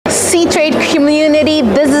Sea Trade community.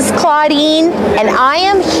 This is Claudine, and I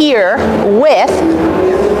am here with...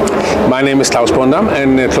 My name is Klaus Bondam,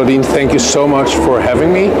 and Claudine, thank you so much for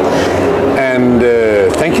having me. And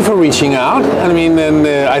thank you for reaching out. I mean, and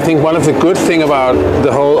I think one of the good things about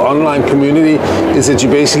the whole online community is that you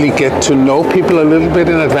basically get to know people a little bit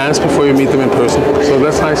in advance before you meet them in person. So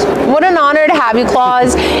that's nice. What an honor to have you,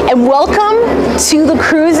 Klaus, and welcome to the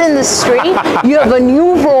cruise industry. You have a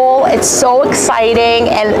new role. It's so exciting,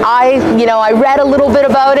 and I read a little bit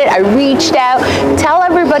about it. I reached out. Tell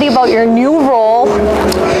everybody about your new role.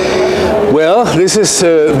 Well, this is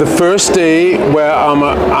the first day where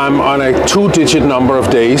I'm on a two-digit number of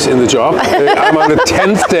days in the job. I'm on the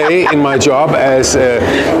 10th day in my job as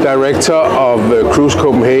director of Cruise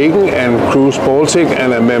Copenhagen and Cruise Baltic,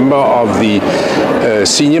 and a member of the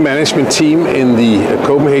senior management team in the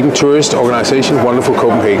Copenhagen tourist organization, Wonderful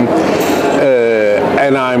Copenhagen.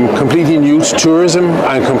 And I'm completely new to tourism.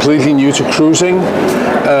 I'm completely new to cruising.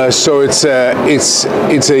 So it's a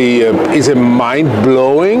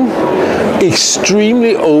mind-blowing,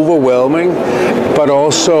 extremely overwhelming, but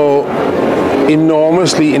also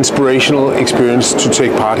enormously inspirational experience to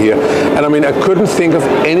take part here. And I mean, I couldn't think of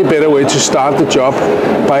any better way to start the job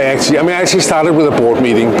by I actually started with a board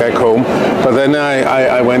meeting back home, but then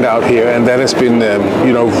I went out here, and that has been,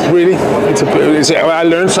 really, I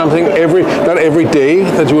learned something not every day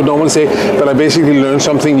that you would normally say, but I basically learned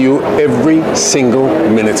something new every single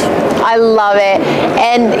minute. I love it.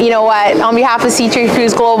 And you know what, on behalf of Sea Trade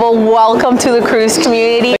Cruise Global, welcome to the cruise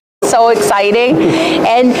community. So exciting.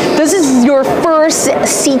 And this is your first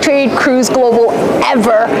Sea Trade Cruise Global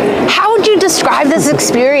ever. How would you describe this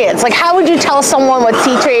experience? Like, how would you tell someone what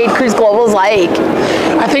Sea Trade Cruise Global is like?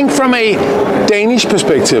 I think from a Danish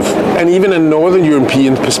perspective, and even a Northern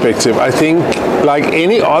European perspective, I think like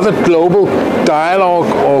any other global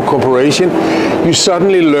dialogue or corporation, you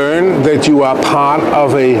suddenly learn that you are part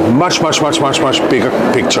of a much bigger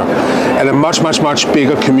picture, and a much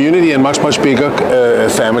bigger community, and much bigger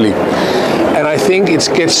family. And I think it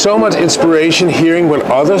gets so much inspiration hearing what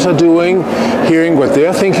others are doing, hearing what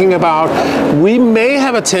they're thinking about. We may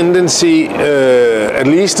have a tendency, at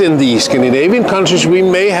least in the Scandinavian countries, we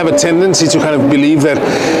may have a tendency to kind of believe that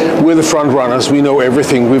we're the front runners, we know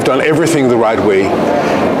everything, we've done everything the right way.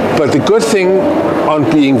 But the good thing on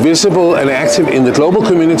being visible and active in the global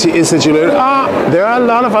community is that you learn, there are a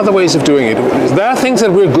lot of other ways of doing it. There are things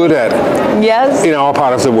that we're good at, yes, in our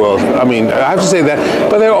part of the world. I mean, I have to say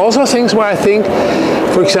that. But there are also things where I think,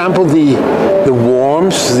 for example, the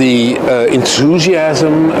warmth, the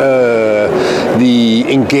enthusiasm, the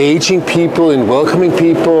engaging people and welcoming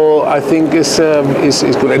people, I think is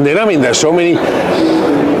good. And then, I mean, there's so many.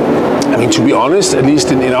 I mean, to be honest, at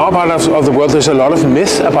least in our part of the world, there's a lot of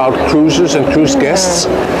myth about cruises and cruise guests.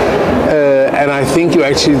 And I think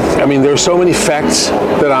there are so many facts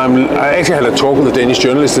that I actually had a talk with a Danish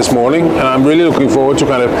journalist this morning, and I'm really looking forward to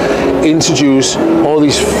kind of introduce all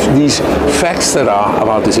these facts that are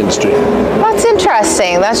about this industry. That's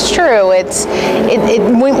interesting. That's true.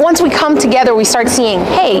 Once we come together, we start seeing,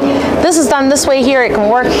 hey, this is done this way here, it can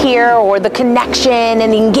work here, or the connection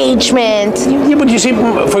and the engagement. Yeah, but you see,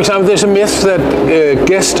 for example, there's a myth that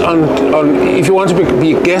if you want to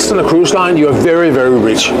be a guest on a cruise line, you are very, very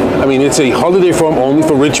rich. I mean, it's a holiday form only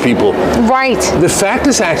for rich people. Right. The fact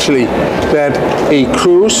is actually that a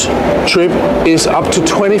cruise trip is up to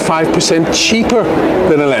 25% cheaper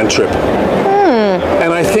than a land trip.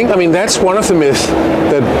 And I think, that's one of the myths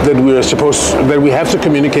that we have to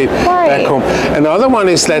communicate back home. Another one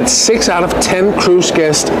is that 6 out of 10 cruise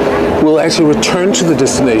guests will actually return to the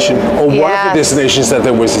destination, or one of the destinations that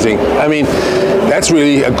they're visiting. I mean, that's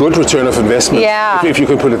really a good return of investment, if you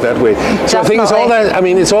can put it that way. So I think it's all that.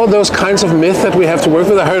 It's all those kinds of myths that we have to work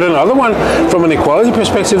with. I heard another one from an equality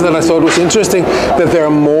perspective that I thought was interesting, that there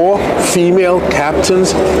are more female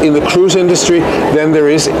captains in the cruise industry than there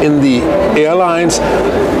is in the airlines.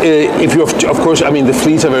 If you, of course, the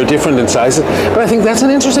fleets are very different in sizes, but I think that's an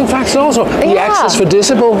interesting fact also. The access for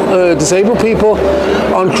disabled people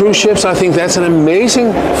on cruise ships, I think that's an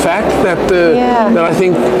amazing fact that I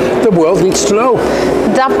think the world needs to know.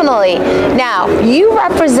 Definitely. Now, you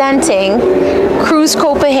representing Cruise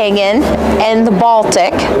Copenhagen and the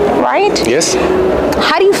Baltic, right? Yes.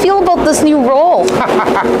 How do you feel about this new role?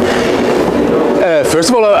 First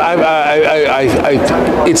of all,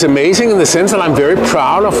 it's amazing in the sense that I'm very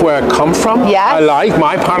proud of where I come from. Yes. I like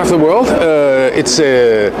my part of the world.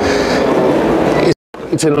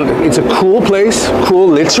 it's a cool place, cool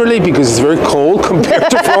literally because it's very cold compared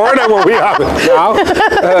to Florida where we are now.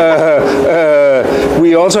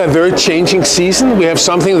 We also have very changing season. We have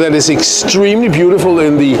something that is extremely beautiful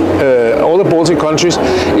in all the Baltic countries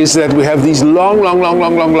is that we have these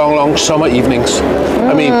long summer evenings.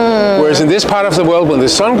 I mean, whereas in this part of the world, when the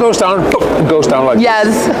sun goes down, it goes down like yes.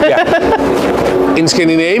 this. Yeah. In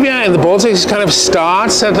Scandinavia and the Baltics, it kind of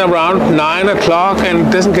starts at around 9 o'clock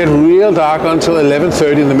and doesn't get real dark until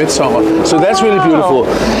 11:30 in the midsummer. So that's really beautiful.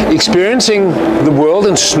 Experiencing the world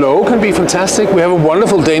in snow can be fantastic. We have a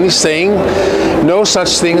wonderful Danish saying, no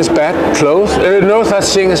such thing as bad clothes, no such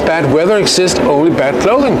thing as bad weather exists, only bad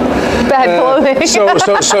clothing. Bad clothing.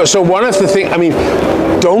 So one of the things, I mean,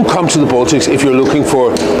 don't come to the Baltics if you're looking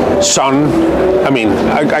for sun. I mean,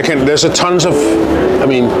 there's a tons of, I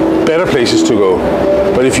mean, better places to go.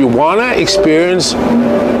 But if you want to experience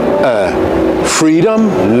freedom,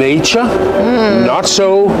 nature, not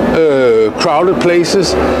so crowded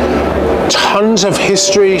places, tons of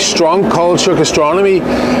history, strong culture, gastronomy,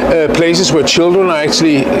 places where children are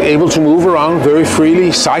actually able to move around very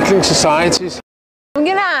freely, cycling societies. I'm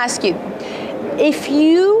going to ask you, if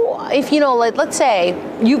you know, let's say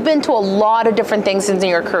you've been to a lot of different things in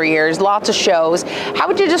your careers, lots of shows, how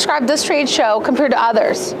would you describe this trade show compared to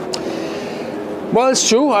others? Well, it's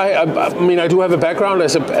true. I mean, I do have a background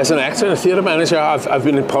as an actor and a theatre manager. I've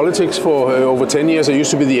been in politics for over 10 years. I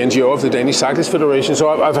used to be the NGO of the Danish Cyclist Federation. So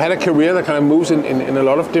I've had a career that kind of moves in a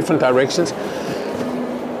lot of different directions.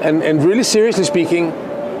 And really seriously speaking,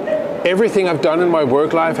 everything I've done in my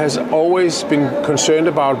work life has always been concerned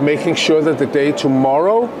about making sure that the day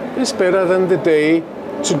tomorrow is better than the day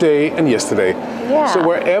today and yesterday. Yeah. So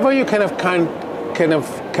wherever you can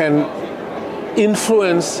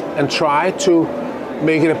influence and try to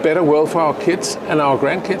make it a better world for our kids and our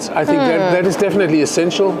grandkids, I think that is definitely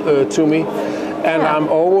essential to me. And I'm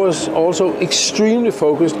always also extremely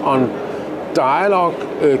focused on dialogue,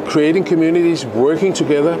 creating communities, working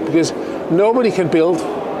together, because nobody can build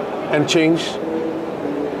and change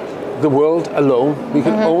the world alone. We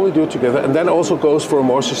can only do it together. And that also goes for a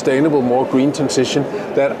more sustainable, more green transition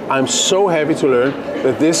that I'm so happy to learn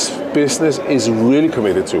that this business is really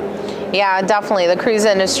committed to. Yeah, definitely. The cruise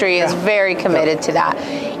industry is very committed to that.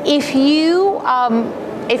 If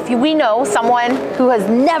we know someone who has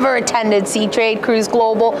never attended Sea Trade Cruise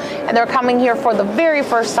Global and they're coming here for the very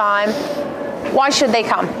first time, why should they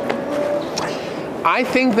come? I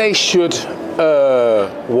think they should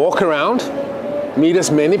walk around, meet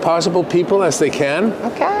as many possible people as they can.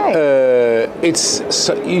 Okay.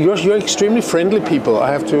 You're extremely friendly people.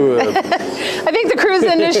 I have to. I think the cruise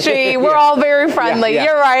industry, we're all very friendly.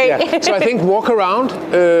 You're right. Yeah. So I think walk around,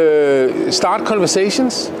 start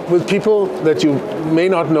conversations with people that you may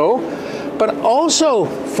not know, but also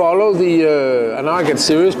follow the. And now I get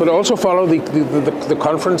serious, but also follow the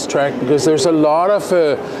conference track, because there's a lot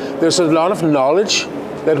of knowledge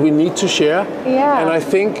that we need to share. Yeah. And I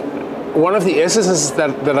think one of the essences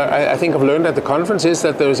that I think I've learned at the conference is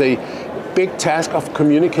that there's a big task of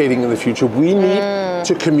communicating in the future. We need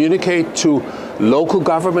to communicate to local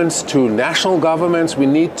governments, to national governments. We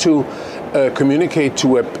need to communicate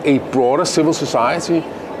to a broader civil society,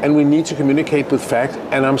 and we need to communicate with fact.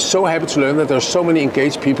 And I'm so happy to learn that there's so many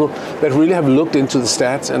engaged people that really have looked into the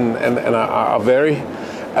stats and are very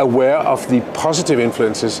aware of the positive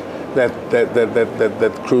influences that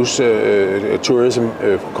cruise tourism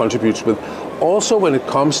contributes with. Also when it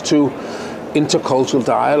comes to intercultural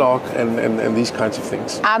dialogue and these kinds of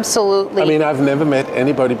things. Absolutely. I mean, I've never met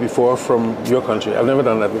anybody before from your country. I've never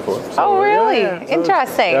done that before. So, oh, really? Yeah. So,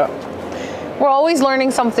 interesting. yeah. We're always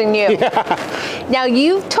learning something new. Yeah. Now,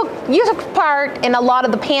 you took part in a lot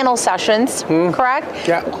of the panel sessions, correct?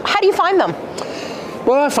 Yeah. How do you find them?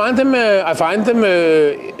 Well, I find them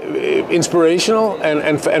inspirational,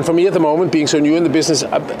 and for me at the moment, being so new in the business,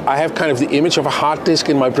 I have kind of the image of a hard disk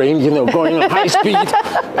in my brain, you know, going at high speed,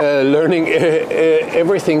 learning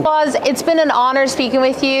everything. Klaus, it's been an honor speaking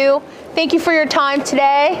with you. Thank you for your time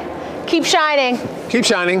today. Keep shining. Keep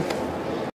shining.